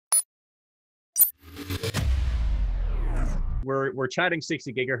we're chatting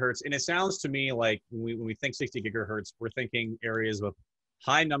 60 gigahertz, and it sounds to me like when we think 60 gigahertz, we're thinking areas with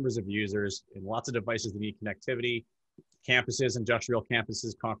high numbers of users and lots of devices that need connectivity, campuses, industrial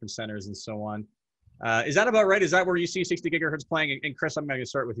campuses, conference centers, and so on. Is that about right? Is that where you see 60 gigahertz playing? And Chris, I'm going to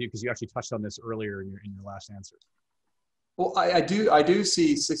start with you because you actually touched on this earlier in your last answer. Well, I do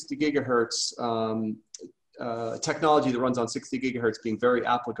see 60 gigahertz technology that runs on 60 gigahertz being very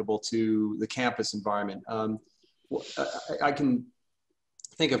applicable to the campus environment. I can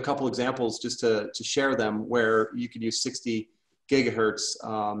think of a couple examples just to share them where you could use 60 gigahertz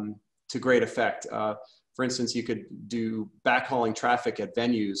to great effect. For instance, you could do backhauling traffic at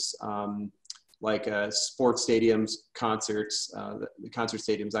venues like sports stadiums, concerts, the concert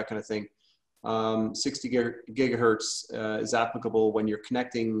stadiums, that kind of thing. 60 gigahertz is applicable when you're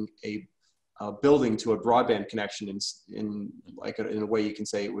connecting a building to a broadband connection in a way you can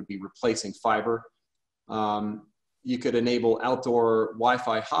say it would be replacing fiber. You could enable outdoor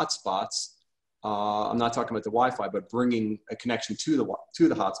Wi-Fi hotspots. I'm not talking about the Wi-Fi, but bringing a connection to the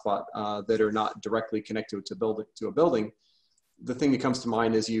hotspot that are not directly connected to a building. The thing that comes to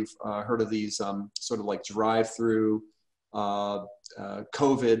mind is you've heard of these sort of like drive-through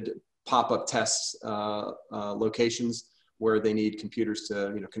COVID pop-up tests locations where they need computers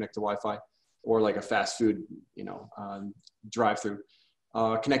to connect to Wi-Fi, or like a fast food drive-through.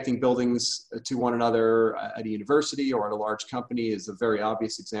 Connecting buildings to one another at a university or at a large company is a very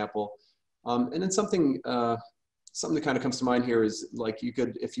obvious example. And then something that kind of comes to mind here is like you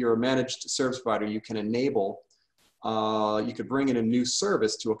could, if you're a managed service provider, you can enable, you could bring in a new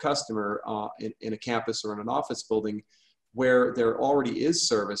service to a customer in a campus or in an office building where there already is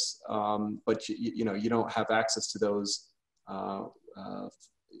service, but you don't have access to those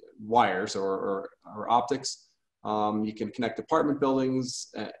wires or optics. You can connect apartment buildings,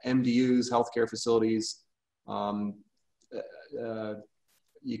 MDUs, healthcare facilities.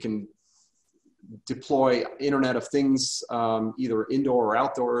 You can deploy Internet of Things, either indoor or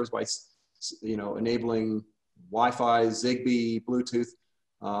outdoors, by enabling Wi-Fi, Zigbee, Bluetooth.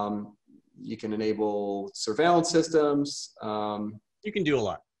 You can enable surveillance systems. You can do a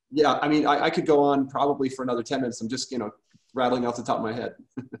lot. Yeah, I mean, I could go on probably for another 10 minutes. I'm just rattling off the top of my head.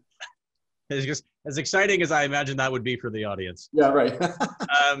 It's just as exciting as I imagine that would be for the audience. Yeah, right.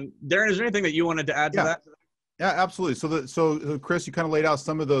 Darren, is there anything that you wanted to add to that? Yeah, absolutely. So Chris, you kind of laid out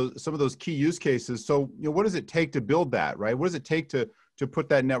some of those key use cases. So what does it take to build that, right? What does it take to put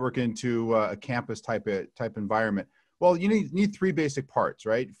that network into a campus type environment? Well, you need three basic parts,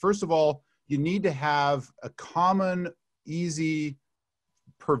 right? First of all, you need to have a common, easy,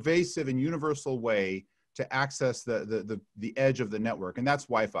 pervasive, and universal way to access the edge of the network, and that's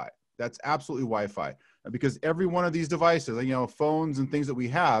Wi-Fi. That's absolutely Wi-Fi, because every one of these devices, phones and things that we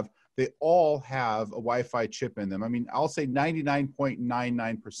have, they all have a Wi-Fi chip in them. I mean, I'll say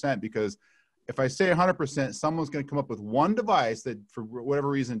 99.99%, because if I say 100%, someone's going to come up with one device that, for whatever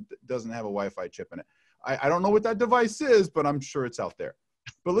reason, doesn't have a Wi-Fi chip in it. I don't know what that device is, but I'm sure it's out there.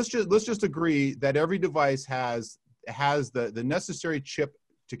 But let's just agree that every device has the necessary chip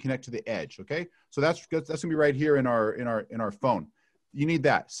to connect to the edge. Okay, so that's gonna be right here in our phone. You need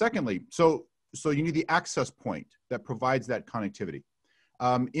that. Secondly, so you need the access point that provides that connectivity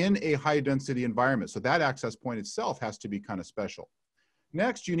in a high density environment. So that access point itself has to be kind of special.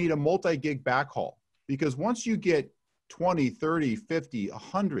 Next, you need a multi-gig backhaul, because once you get 20, 30, 50,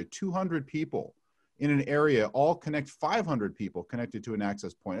 100, 200 people in an area, all connect 500 people connected to an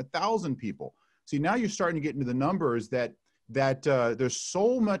access point, 1,000 people. See, now you're starting to get into the numbers that there's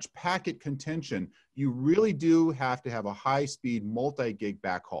so much packet contention, you really do have to have a high-speed multi-gig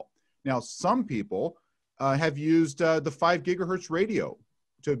backhaul. Now, some people have used the 5 gigahertz radio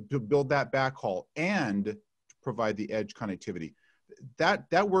to build that backhaul and to provide the edge connectivity.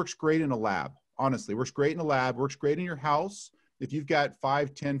 That works great in a lab, honestly. Works great in a lab, works great in your house. If you've got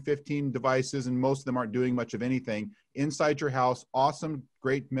 5, 10, 15 devices and most of them aren't doing much of anything, inside your house, awesome,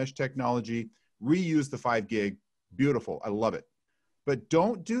 great mesh technology, reuse the 5 gig, beautiful, I love it. But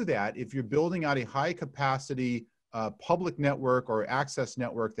don't do that if you're building out a high capacity public network or access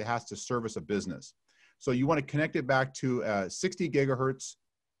network that has to service a business. So you want to connect it back to 60 gigahertz,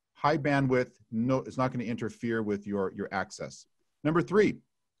 high bandwidth, no, it's not going to interfere with your access. Number 3,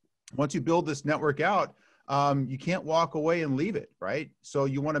 once you build this network out, you can't walk away and leave it, right? So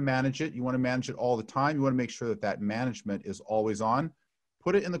you want to manage it. You want to manage it all the time. You want to make sure that management is always on.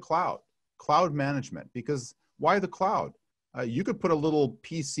 Put it in the cloud management, because why the cloud? You could put a little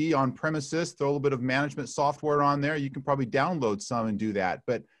PC on premises, throw a little bit of management software on there. You can probably download some and do that.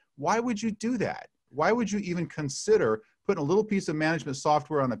 But why would you do that? Why would you even consider putting a little piece of management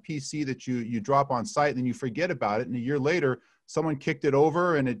software on a PC that you drop on site, and then you forget about it, and a year later, someone kicked it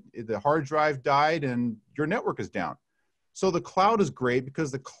over and the hard drive died and your network is down. So the cloud is great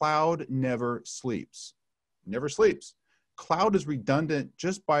because the cloud never sleeps. Never sleeps. Cloud is redundant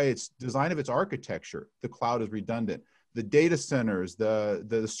just by its design of its architecture. The cloud is redundant. The data centers,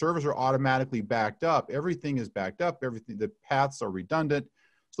 the servers are automatically backed up. Everything is backed up. Everything, the paths are redundant.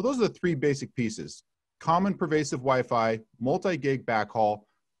 So those are the three basic pieces: common pervasive Wi-Fi, multi-gig backhaul,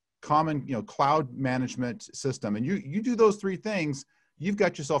 common cloud management system. And you do those three things, you've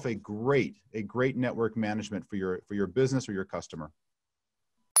got yourself a great network management for your business or your customer.